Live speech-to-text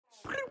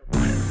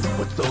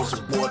with those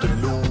who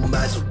Waterloo,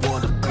 might as well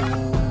if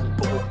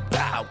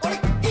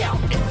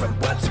I'm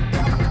what to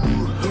do,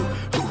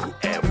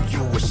 whoever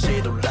you will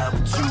say don't love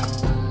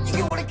you.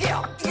 You wanna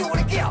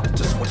get,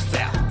 just wanna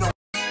stop.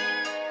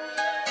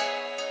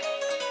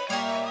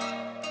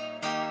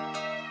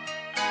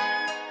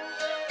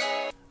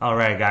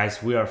 Alright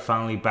guys, we are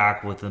finally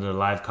back with another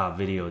live cop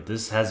video.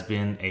 This has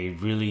been a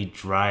really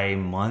dry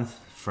month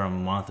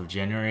from month of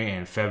January,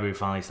 and February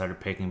finally started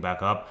picking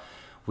back up.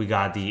 We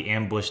got the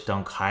ambush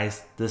dunk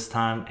highs this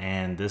time,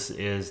 and this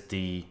is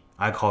the,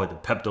 I call it the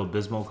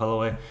Pepto-Bismol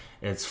colorway.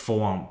 It's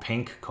full on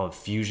pink called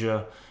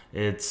Fuchsia.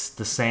 It's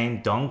the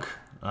same dunk,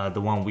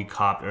 the one we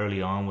copped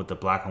early on with the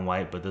black and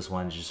white, but this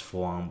one is just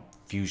full on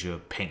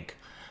Fuchsia pink.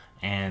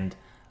 And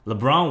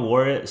LeBron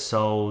wore it,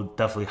 so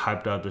definitely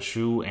hyped up the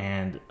shoe,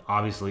 and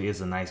obviously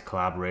it's a nice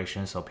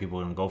collaboration, so people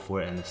are gonna go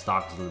for it, and the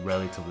stock is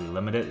relatively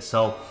limited.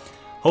 So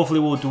hopefully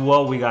we'll do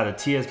well. We got a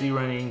TSB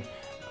running,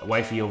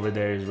 wifey over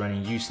there is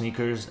running U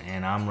sneakers,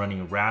 and I'm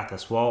running Wrath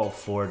as well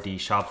for the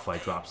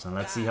Shopify drops, and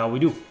let's see how we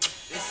do.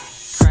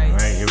 All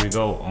right, here we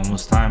go,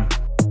 almost time.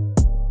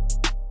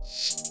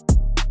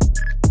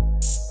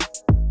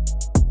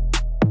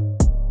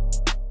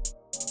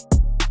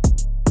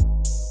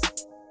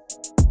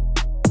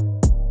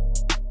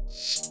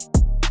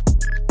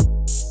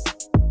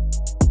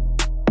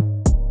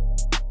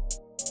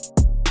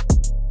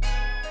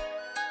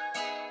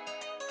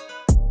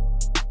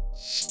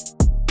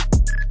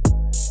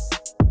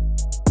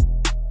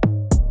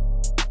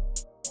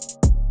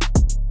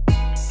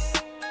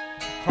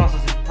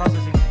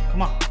 Processing,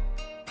 come on,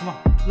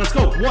 let's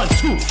go, 1,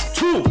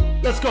 2,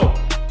 let's go.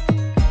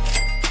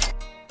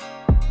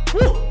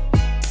 Woo,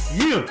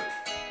 yeah.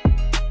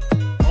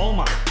 Oh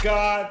my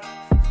God,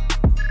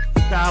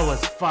 that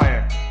was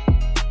fire.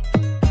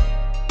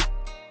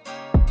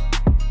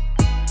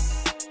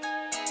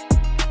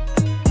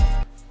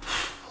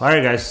 All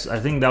right guys, I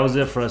think that was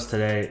it for us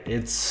today.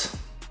 It's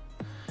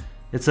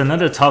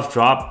another tough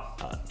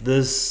drop.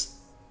 This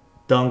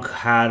dunk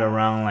had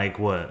around like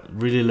what,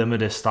 really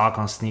limited stock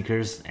on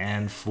sneakers,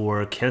 and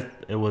for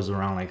Kith it was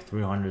around like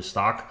 300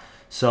 stock.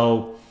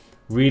 So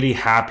really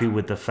happy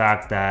with the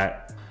fact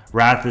that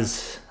Wrath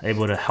is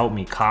able to help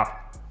me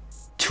cop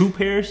 2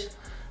 pairs.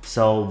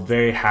 So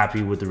very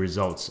happy with the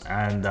results,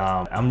 and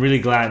I'm really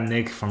glad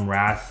Nick from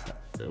Wrath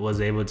was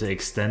able to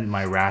extend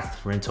my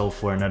Wrath rental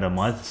for another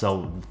month.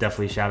 So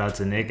definitely shout out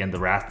to Nick and the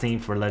Wrath team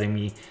for letting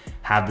me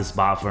have this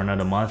bot for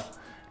another month.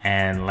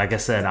 And like I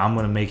said, I'm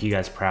gonna make you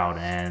guys proud,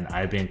 and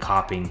I've been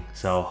copying,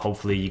 so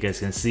hopefully you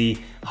guys can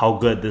see how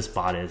good this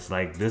bot is.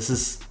 Like, this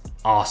is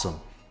awesome.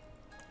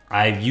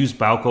 I've used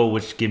Balco,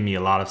 which gave me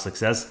a lot of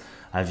success.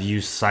 I've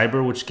used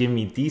Cyber, which gave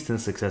me decent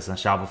success on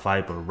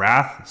Shopify, but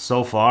Wrath,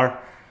 so far,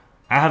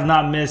 I have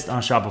not missed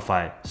on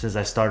Shopify since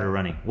I started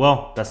running.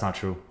 Well, that's not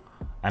true.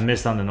 I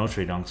missed on the no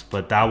trade dunks,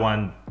 but that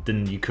one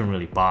you couldn't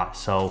really bot.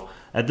 So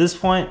at this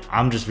point,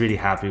 I'm just really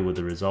happy with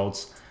the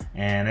results.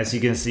 And as you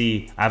can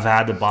see, I've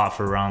had the bot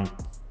for around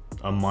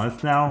a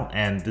month now,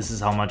 and this is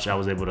how much I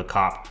was able to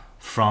cop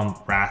from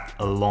Wrath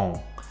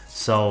alone.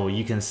 So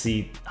you can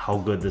see how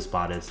good this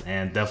bot is,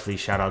 and definitely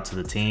shout out to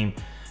the team.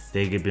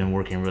 They've been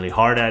working really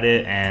hard at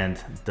it, and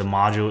the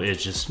module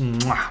is just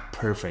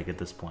perfect at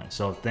this point.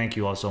 So thank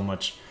you all so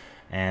much,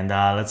 and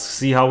let's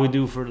see how we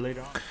do for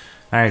later on.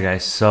 All right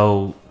guys,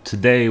 so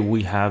today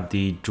we have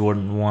the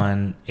Jordan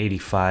 1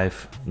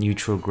 85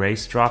 Neutral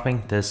Grace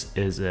dropping. This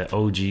is an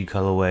OG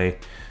colorway.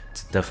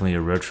 It's definitely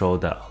a retro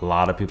that a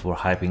lot of people are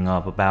hyping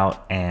up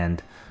about,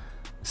 and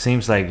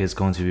seems like it's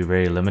going to be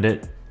very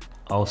limited.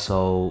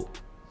 Also,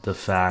 the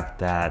fact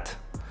that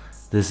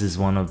this is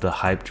one of the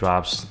hype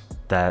drops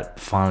that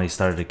finally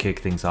started to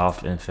kick things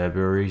off in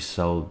February,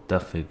 so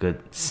definitely a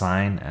good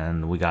sign,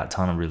 and we got a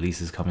ton of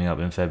releases coming up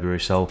in February,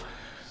 so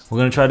we're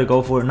gonna try to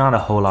go for it. Not a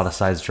whole lot of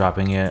sides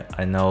dropping yet.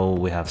 I know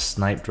we have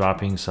Snipe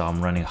dropping, so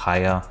I'm running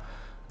Haya,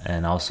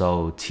 and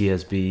also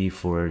TSB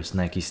for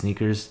Nike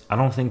sneakers. I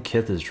don't think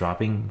Kith is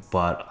dropping,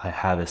 but I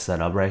have it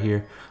set up right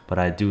here. But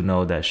I do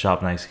know that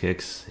Shop Nice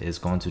Kicks is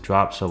going to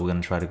drop, so we're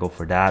gonna try to go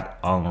for that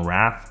on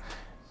Wrath,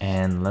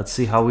 and let's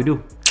see how we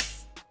do.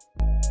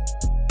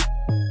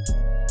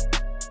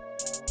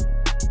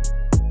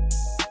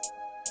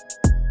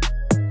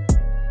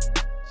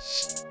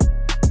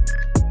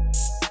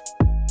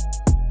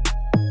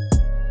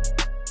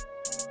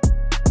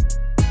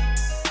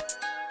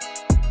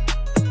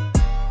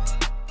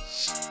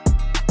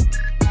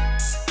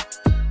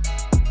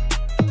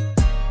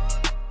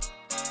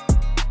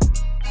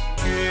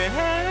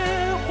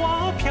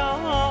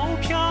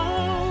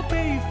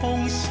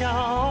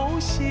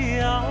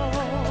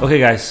 Okay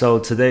guys, so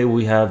today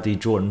we have the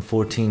Jordan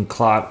 14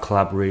 Clot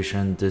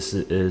collaboration. This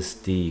is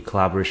the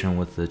collaboration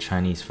with the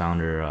Chinese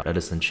founder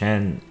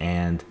EssentialCN,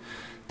 and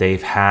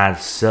they've had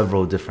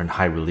several different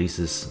high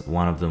releases.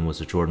 One of them was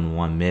a Jordan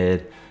 1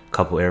 mid, a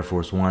couple Air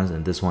Force Ones,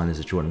 and this one is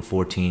a Jordan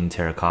 14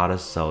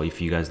 Terracottas. So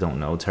if you guys don't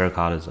know,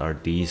 Terracottas are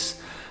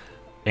these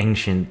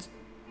ancient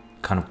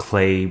kind of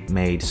clay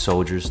made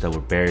soldiers that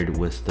were buried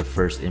with the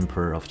first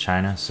emperor of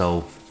China.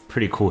 So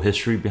pretty cool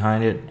history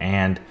behind it,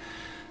 and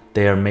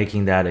they are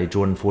making that a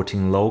Jordan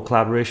 14 Low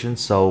collaboration.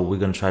 So we're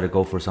gonna try to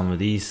go for some of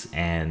these,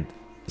 and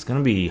it's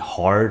gonna be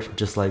hard,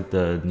 just like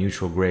the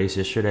neutral grays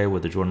yesterday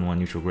with the Jordan 1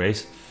 neutral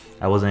grays.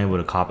 I wasn't able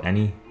to cop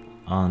any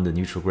on the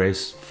neutral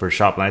grays. For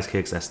Shop Nice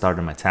Kicks, I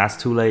started my task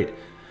too late.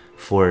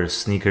 For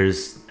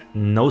sneakers,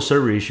 no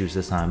server issues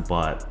this time,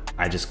 but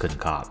I just couldn't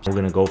cop. We're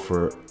gonna go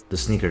for the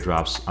sneaker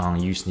drops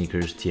on U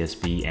Sneakers,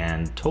 TSB,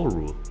 and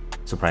Toru.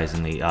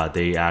 Surprisingly,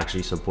 they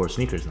actually support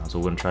sneakers now, so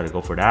we're gonna try to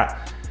go for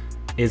that.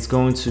 It's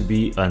going to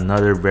be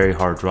another very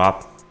hard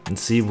drop, and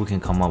see if we can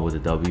come up with a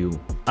W.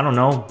 I don't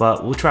know,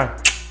 but we'll try.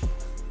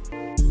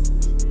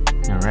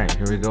 All right,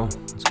 here we go.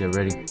 Let's get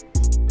ready.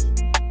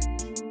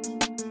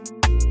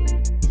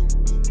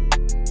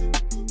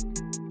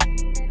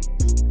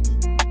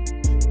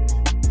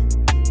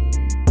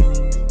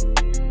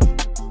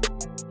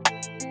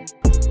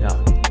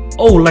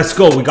 Oh, let's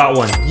go. We got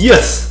one.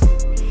 Yes.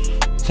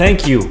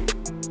 Thank you.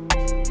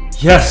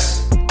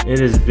 Yes. It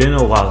has been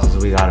a while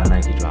since we got a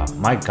Nike drop.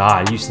 My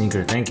God, you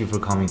sneaker. Thank you for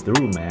coming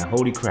through, man.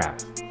 Holy crap.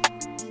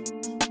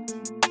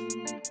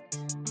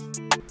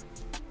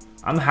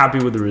 I'm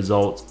happy with the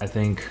results. I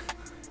think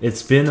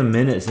it's been a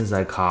minute since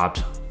I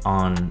copped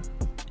on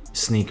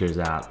sneakers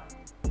app,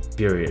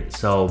 period.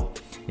 So,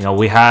 you know,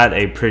 we had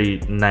a pretty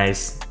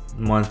nice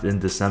month in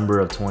December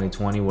of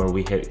 2020 where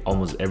we hit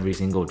almost every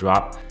single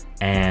drop.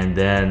 And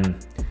then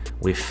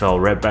we fell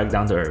right back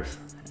down to earth.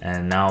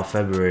 And now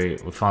February,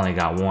 we finally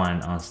got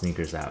one on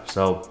sneakers app.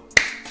 So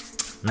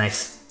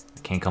nice,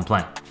 can't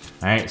complain.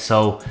 All right,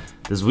 so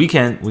this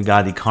weekend we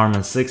got the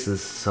Carmine 6s.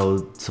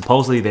 So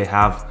supposedly they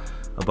have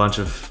a bunch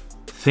of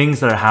things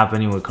that are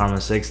happening with Carmine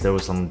 6. There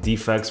was some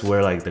defects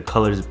where like the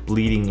color is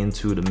bleeding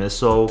into the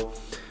midsole.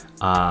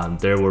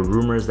 There were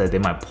rumors that they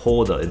might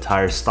pull the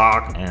entire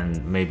stock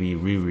and maybe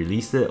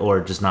re-release it or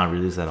just not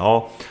release at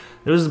all.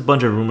 There was a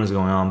bunch of rumors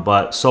going on,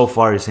 but so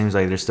far it seems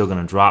like they're still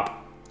gonna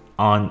drop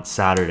on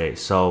Saturday.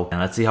 So,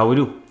 and let's see how we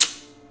do.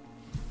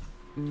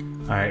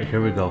 All right,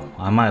 here we go.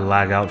 I might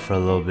lag out for a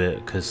little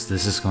bit because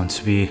this is going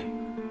to be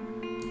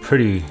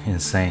pretty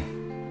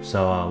insane.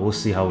 So we'll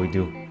see how we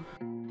do.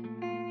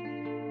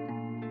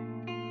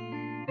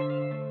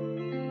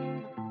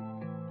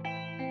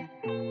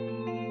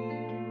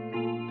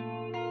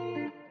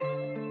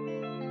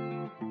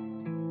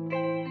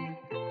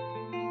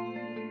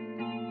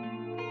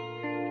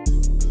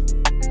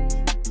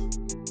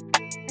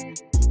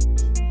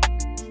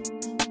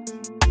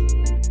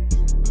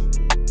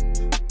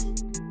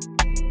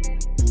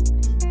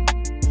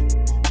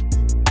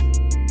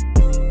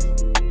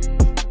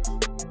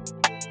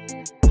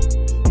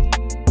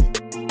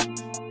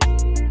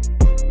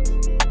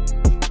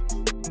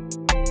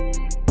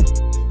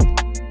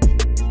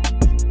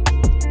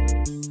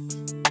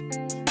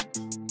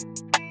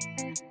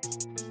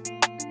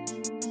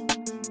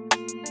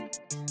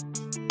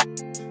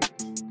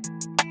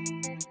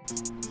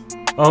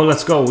 Oh,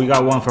 let's go. We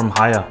got one from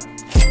Haya.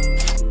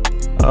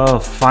 Oh,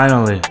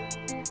 finally.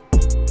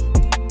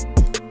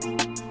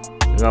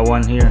 We got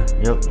one here.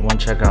 Yep, one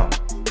checkout.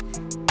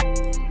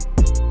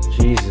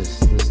 Jesus,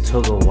 this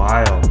took a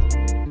while.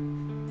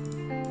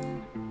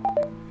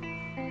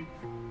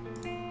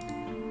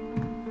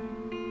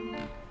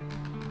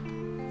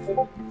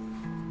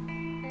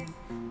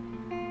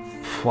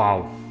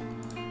 Wow.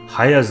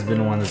 Haya's been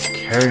the one that's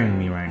carrying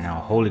me right now.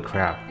 Holy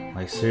crap.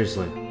 Like,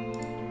 seriously.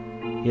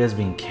 He has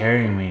been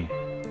carrying me.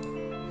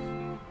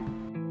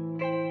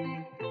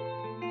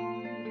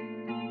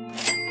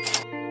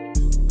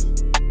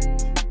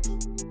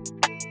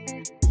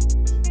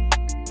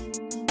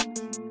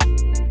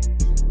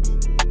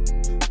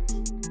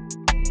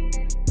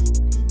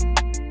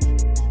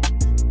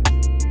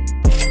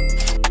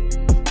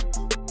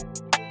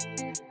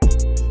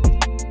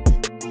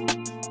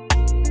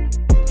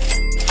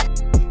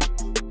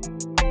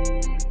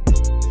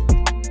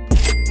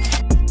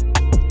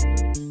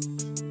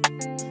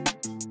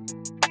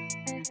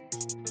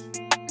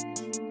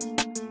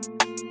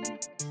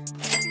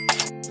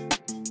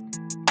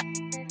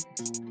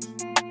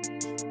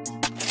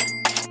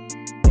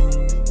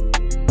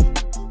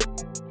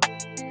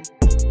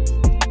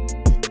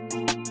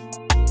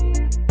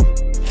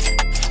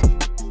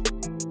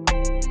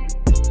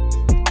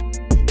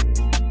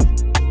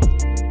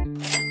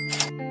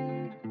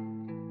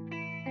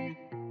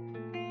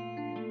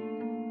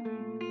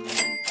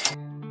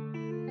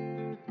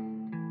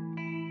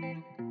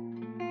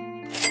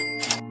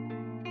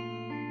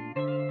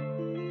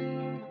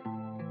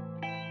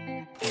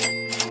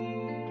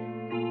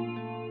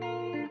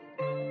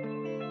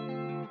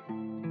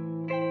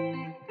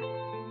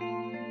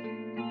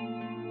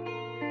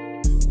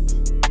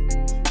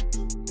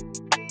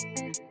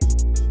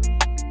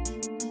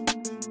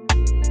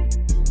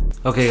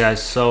 Okay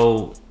guys,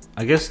 so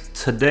I guess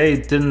today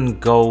didn't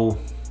go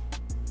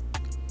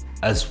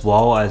as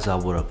well as I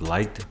would have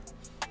liked.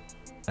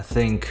 I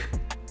think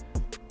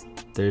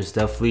there's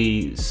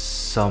definitely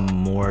some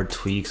more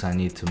tweaks I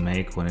need to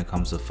make when it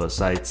comes to foot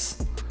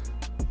sites.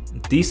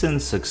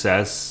 Decent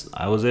success.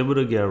 I was able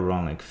to get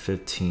around like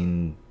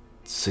 15,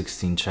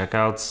 16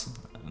 checkouts.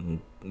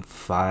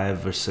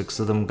 5 or 6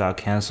 of them got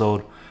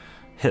canceled.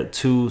 Hit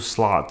 2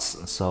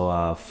 slots,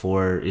 so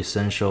for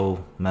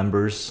essential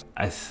members.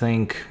 I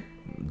think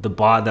the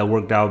bot that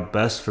worked out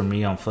best for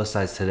me on foot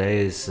sites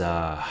today is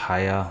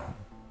Haya.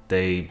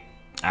 They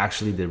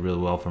actually did really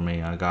well for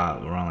me. I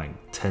got around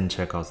like 10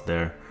 checkouts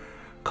there.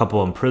 A couple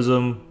on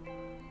Prism,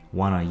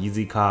 1 on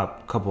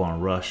EasyClick, a couple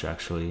on Rush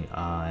actually,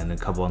 and a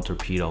couple on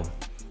Torpedo.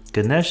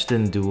 Ganesh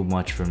didn't do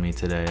much for me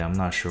today. I'm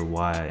not sure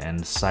why,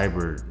 and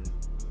Cyber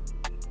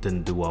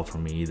didn't do well for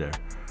me either.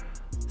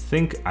 I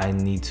think I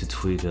need to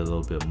tweak it a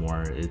little bit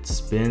more.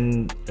 It's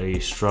been a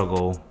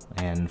struggle,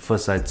 and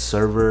Footside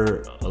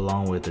server,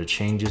 along with their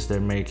changes they're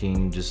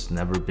making, just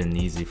never been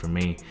easy for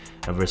me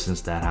ever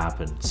since that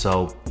happened.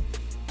 So,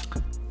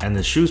 and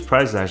the shoes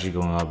price is actually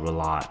going up a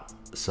lot.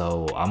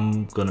 So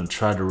I'm gonna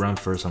try to run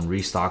for some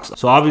restocks.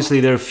 So obviously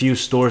there are a few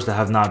stores that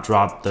have not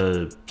dropped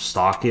the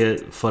stock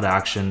yet. Foot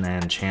Action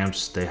and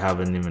Champs, they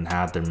haven't even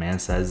had their man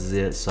sizes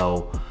yet.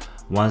 So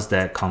once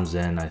that comes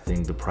in, I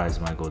think the price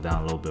might go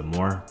down a little bit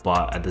more.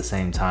 But at the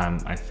same time,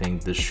 I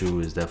think the shoe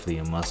is definitely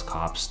a must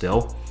cop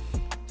still.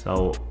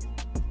 So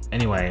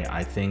anyway,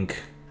 I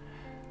think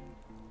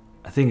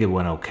it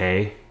went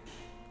okay.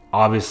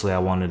 Obviously I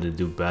wanted to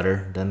do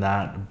better than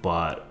that,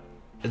 but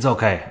it's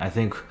okay. I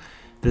think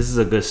this is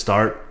a good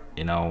start.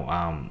 You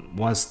know,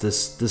 once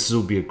this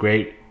will be a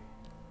great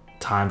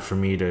time for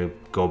me to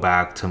go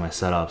back to my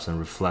setups and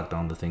reflect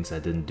on the things I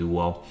didn't do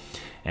well.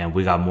 And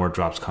we got more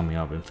drops coming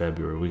up in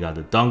February. We got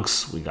the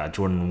Dunks, we got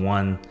Jordan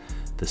 1,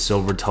 the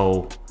Silver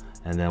Toe,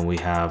 and then we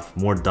have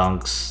more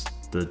Dunks,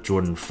 the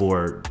Jordan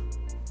 4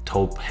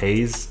 Taupe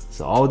Haze.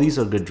 So all these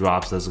are good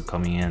drops that's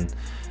coming in,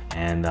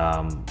 and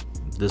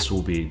this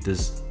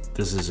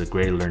is a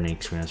great learning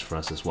experience for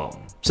us as well.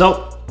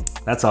 So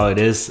that's all it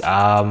is.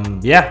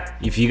 Yeah,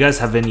 if you guys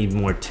have any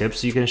more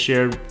tips you can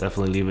share,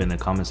 definitely leave it in the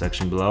comment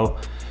section below.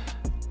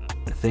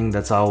 I think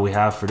that's all we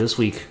have for this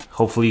week.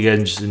 Hopefully you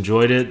guys just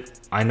enjoyed it.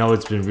 I know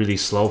it's been really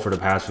slow for the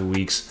past few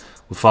weeks.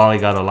 We finally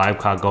got a live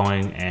clock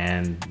going,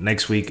 and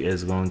next week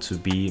is going to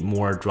be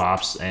more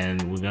drops, and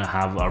we're gonna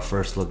have our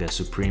first look at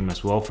Supreme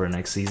as well for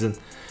next season.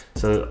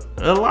 So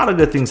a lot of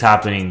good things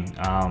happening.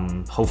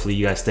 Hopefully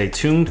you guys stay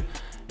tuned,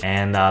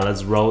 and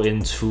let's roll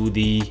into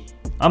the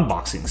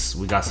unboxings.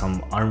 We got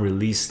some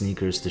unreleased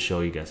sneakers to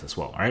show you guys as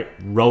well. All right,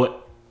 roll it.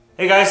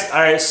 Hey guys, all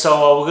right,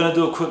 so we're gonna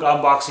do a quick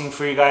unboxing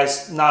for you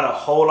guys. Not a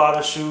whole lot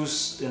of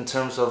shoes in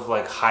terms of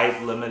like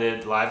hype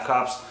limited live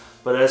cops,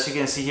 but as you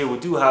can see here, we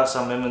do have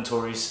some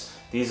inventories.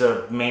 These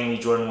are mainly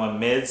Jordan 1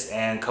 mids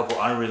and a couple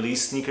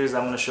unreleased sneakers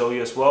I'm gonna show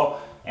you as well.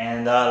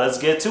 And let's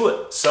get to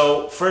it.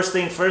 So first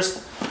thing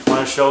first, I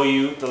wanna show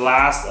you the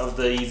last of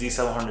the Easy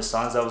 700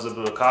 Suns that was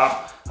able to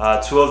cop.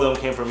 2 of them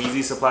came from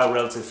Easy Supply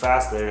relatively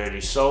fast. They already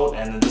sold,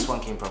 and then this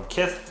one came from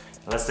Kith.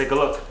 Let's take a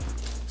look.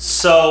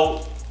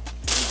 So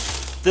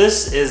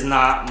this is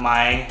not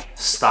my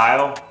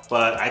style,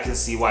 but I can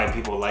see why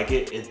people like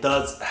it. It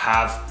does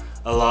have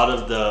a lot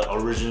of the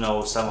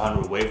original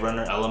 700 Wave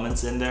Runner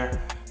elements in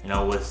there, you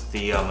know, with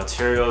the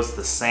materials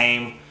the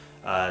same,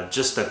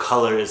 just the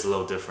color is a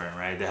little different,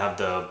 right? They have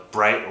the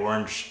bright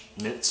orange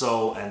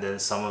midsole and then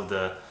some of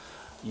the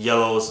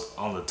yellows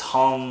on the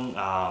tongue.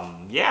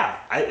 Yeah,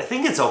 I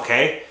think it's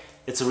okay.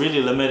 It's a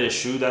really limited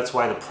shoe. That's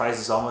why the price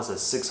is almost at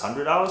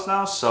 $600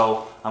 now.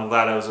 So I'm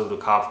glad I was able to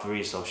cop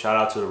 3. So shout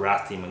out to the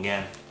Wrath team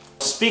again.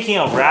 Speaking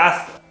of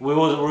Wrath, we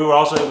were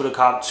also able to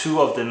cop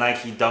 2 of the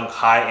Nike Dunk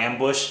High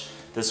Ambush.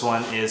 This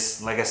one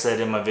is, like I said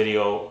in my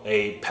video,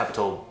 a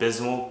Pepto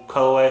Bismol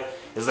colorway.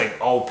 It's like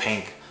all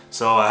pink.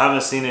 So I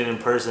haven't seen it in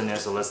person yet,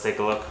 so let's take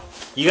a look.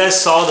 You guys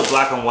saw the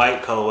black and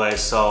white colorway,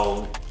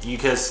 so you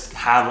guys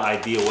have an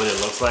idea what it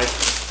looks like.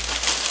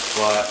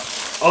 But,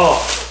 oh,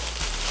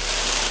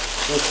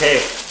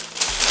 okay.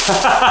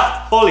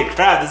 Holy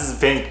crap, this is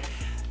pink.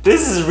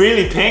 This is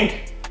really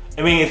pink.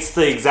 I mean, it's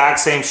the exact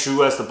same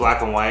shoe as the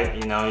black and white.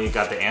 You know, you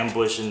got the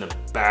ambush in the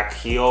back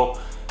heel.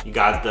 You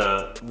got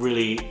the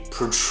really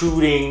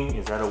protruding,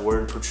 is that a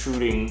word?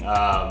 Protruding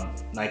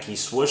Nike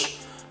swoosh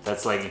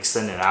that's like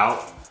extended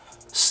out.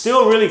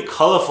 Still really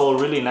colorful,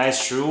 really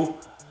nice shoe.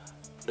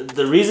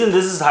 The reason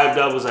this is hyped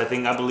up was I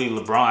believe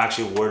LeBron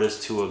actually wore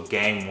this to a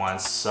game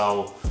once.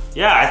 So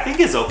yeah, I think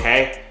it's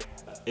okay.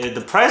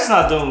 The price is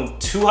not doing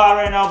too hot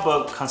right now,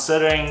 but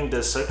considering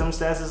the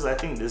circumstances, I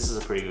think this is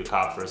a pretty good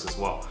cop for us as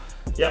well.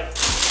 Yeah.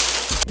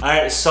 All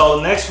right,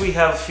 so next we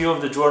have a few of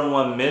the Jordan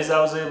 1 mids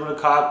I was able to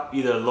cop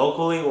either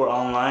locally or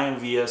online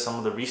via some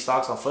of the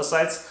restocks on foot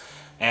sites.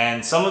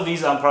 And some of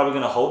these I'm probably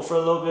gonna hold for a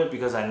little bit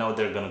because I know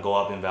they're gonna go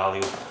up in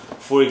value.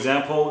 For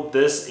example,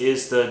 this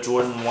is the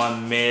Jordan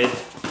 1 mid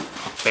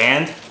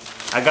band.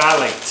 I got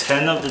like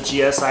 10 of the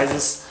GS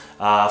sizes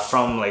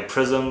from like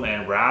Prism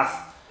and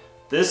Wrath.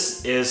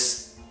 This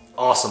is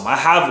awesome. I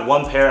have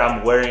one pair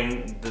I'm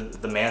wearing,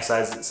 the man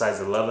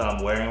size 11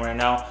 I'm wearing right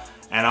now.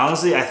 And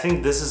honestly, I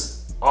think this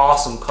is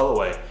awesome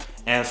colorway.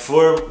 And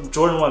for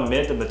Jordan 1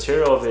 mid, the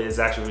material of it is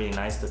actually really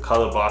nice. The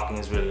color blocking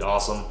is really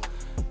awesome.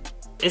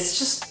 It's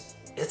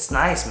it's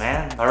nice,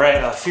 man. All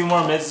right, a few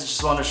more mids I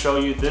just want to show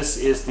you. This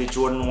is the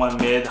Jordan 1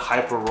 mid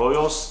Hyper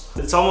Royals.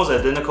 It's almost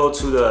identical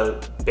to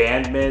the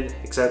band mid,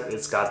 except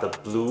it's got the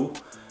blue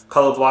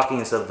color blocking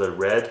instead of the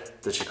red,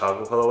 the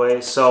Chicago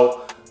colorway.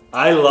 So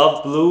I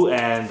love blue,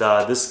 and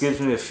this gives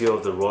me a feel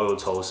of the Royal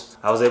toes.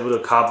 I was able to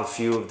cop a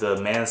few of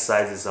the men's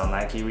sizes on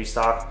Nike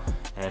restock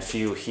and a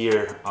few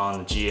here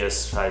on the GS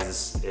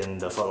sizes in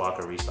the Foot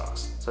Locker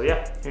restocks. So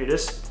yeah, here it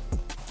is.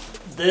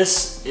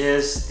 This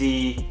is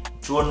the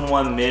Jordan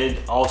 1 mid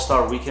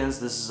All-Star Weekends.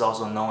 This is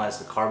also known as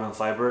the carbon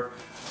fiber.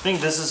 I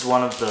think this is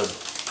one of the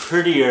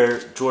prettier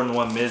Jordan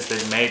 1 mids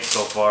they've made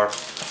so far.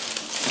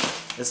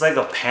 It's like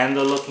a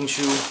panda looking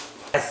shoe.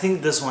 I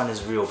think this one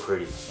is real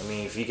pretty. I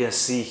mean, if you can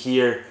see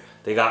here,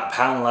 they got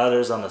patent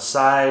leathers on the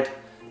side.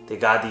 They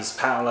got these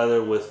patent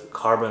leather with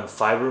carbon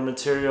fiber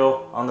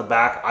material on the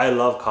back. I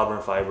love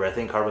carbon fiber. I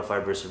think carbon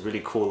fiber is a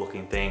really cool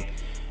looking thing.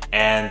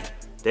 And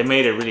they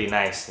made it really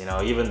nice. You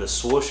know, even the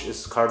swoosh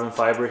is carbon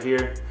fiber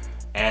here.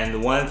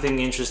 And one thing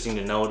interesting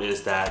to note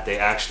is that they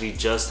actually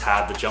just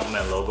have the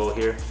Jumpman logo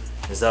here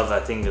instead of, I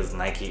think it's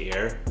Nike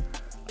Air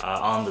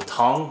on the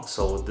tongue.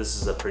 So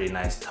this is a pretty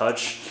nice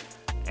touch.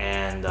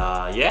 And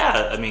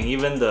yeah, I mean,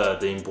 even the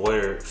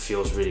embroider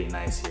feels really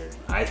nice here.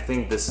 I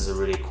think this is a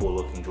really cool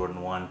looking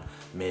Jordan 1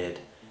 mid.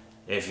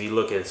 If you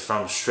look at it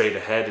from straight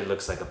ahead, it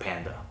looks like a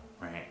panda,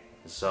 right?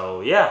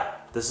 So yeah,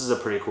 this is a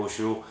pretty cool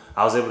shoe.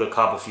 I was able to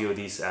cop a few of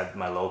these at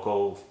my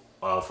local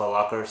Foot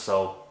Locker.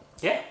 So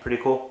yeah,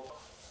 pretty cool.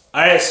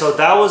 All right, so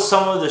that was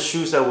some of the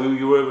shoes that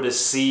you were able to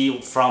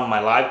see from my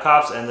live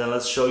cops, and then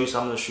let's show you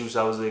some of the shoes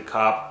I was able to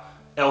cop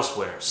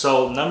elsewhere.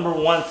 So number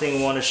one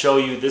thing I want to show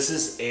you, this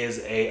is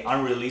a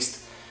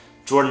unreleased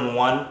Jordan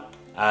 1.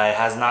 It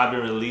has not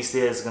been released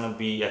yet. It's gonna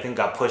be, I think,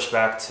 got pushed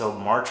back till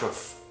March or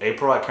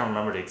April. I can't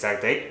remember the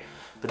exact date.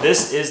 But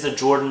this is the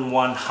Jordan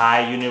 1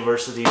 High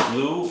University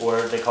Blue,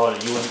 or they call it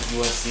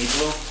UNC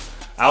Blue.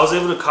 I was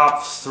able to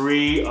cop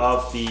 3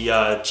 of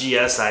the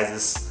GS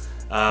sizes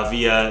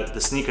via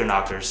the Sneaker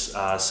Knockers.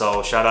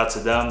 So shout out to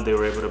them. They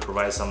were able to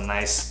provide some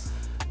nice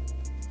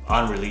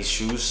unreleased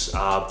shoes.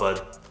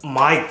 But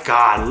my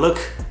God, look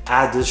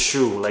at this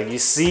shoe. Like, you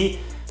see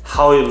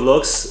how it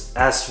looks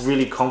as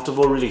really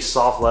comfortable, really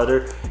soft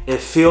leather. It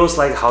feels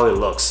like how it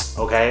looks,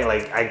 okay?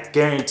 Like, I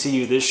guarantee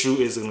you this shoe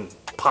is gonna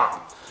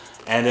pop.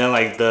 And then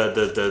like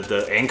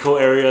the ankle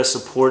area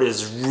support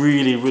is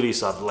really, really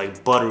soft,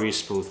 like buttery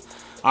smooth.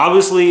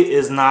 Obviously,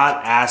 it's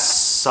not as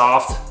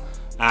soft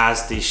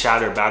as the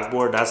Shatter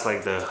backboard. That's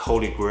like the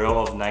holy grail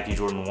of Nike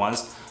Jordan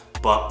 1s.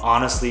 But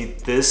honestly,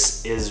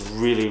 this is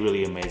really,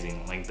 really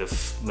amazing. Like, the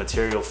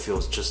material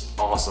feels just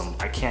awesome.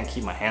 I can't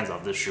keep my hands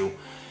off this shoe.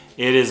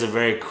 It is a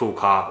very cool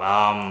cop.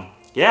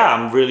 Yeah,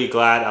 I'm really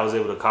glad I was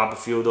able to cop a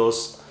few of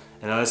those.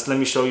 And let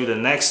me show you the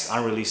next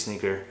unreleased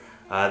sneaker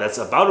that's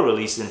about to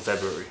release in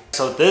February.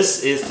 So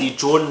this is the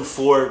Jordan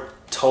 4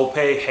 Taupe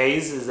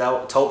Haze. Is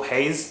that Taupe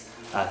Haze?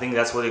 I think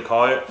that's what they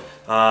call it.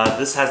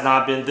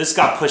 This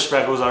got pushed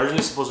back. It was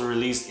originally supposed to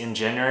release in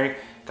January.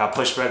 Got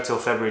pushed back till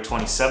February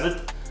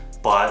 27th.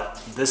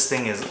 But this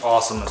thing is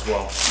awesome as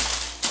well.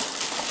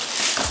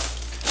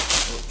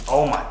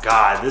 Oh my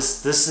God,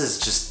 this is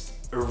just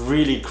a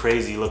really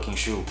crazy looking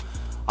shoe.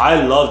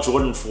 I love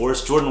Jordan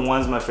 4s. Jordan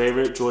 1 is my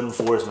favorite. Jordan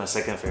 4 is my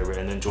second favorite,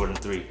 and then Jordan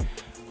 3.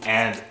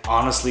 And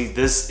honestly,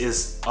 this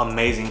is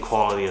amazing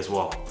quality as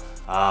well.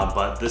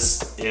 But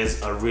this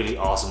is a really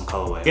awesome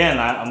colorway. Again,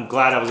 I'm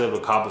glad I was able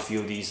to cop a few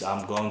of these.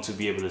 I'm going to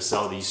be able to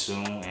sell these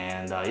soon,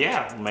 and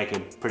yeah, make a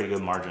pretty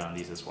good margin on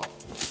these as well.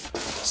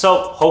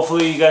 So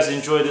hopefully you guys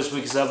enjoyed this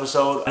week's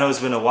episode. I know it's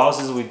been a while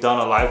since we've done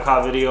a live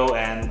cop video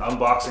and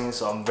unboxing,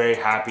 so I'm very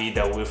happy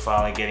that we're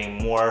finally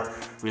getting more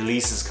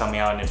releases coming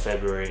out in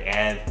February.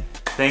 And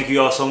thank you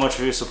all so much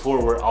for your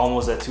support. We're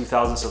almost at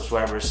 2,000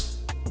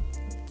 subscribers.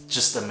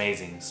 Just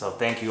amazing. So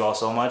thank you all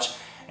so much.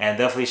 And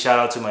definitely shout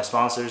out to my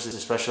sponsors,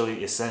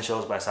 especially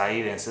Essentialz by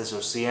Syed and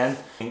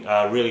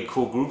EssentialCN. Really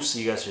cool groups.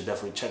 You guys should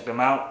definitely check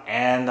them out.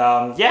 And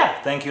yeah,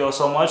 thank you all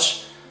so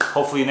much.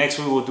 Hopefully next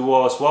week we'll do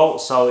all as well.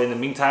 So in the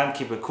meantime,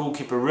 keep it cool,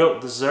 keep it real.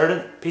 This is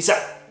Erden. Peace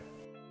out.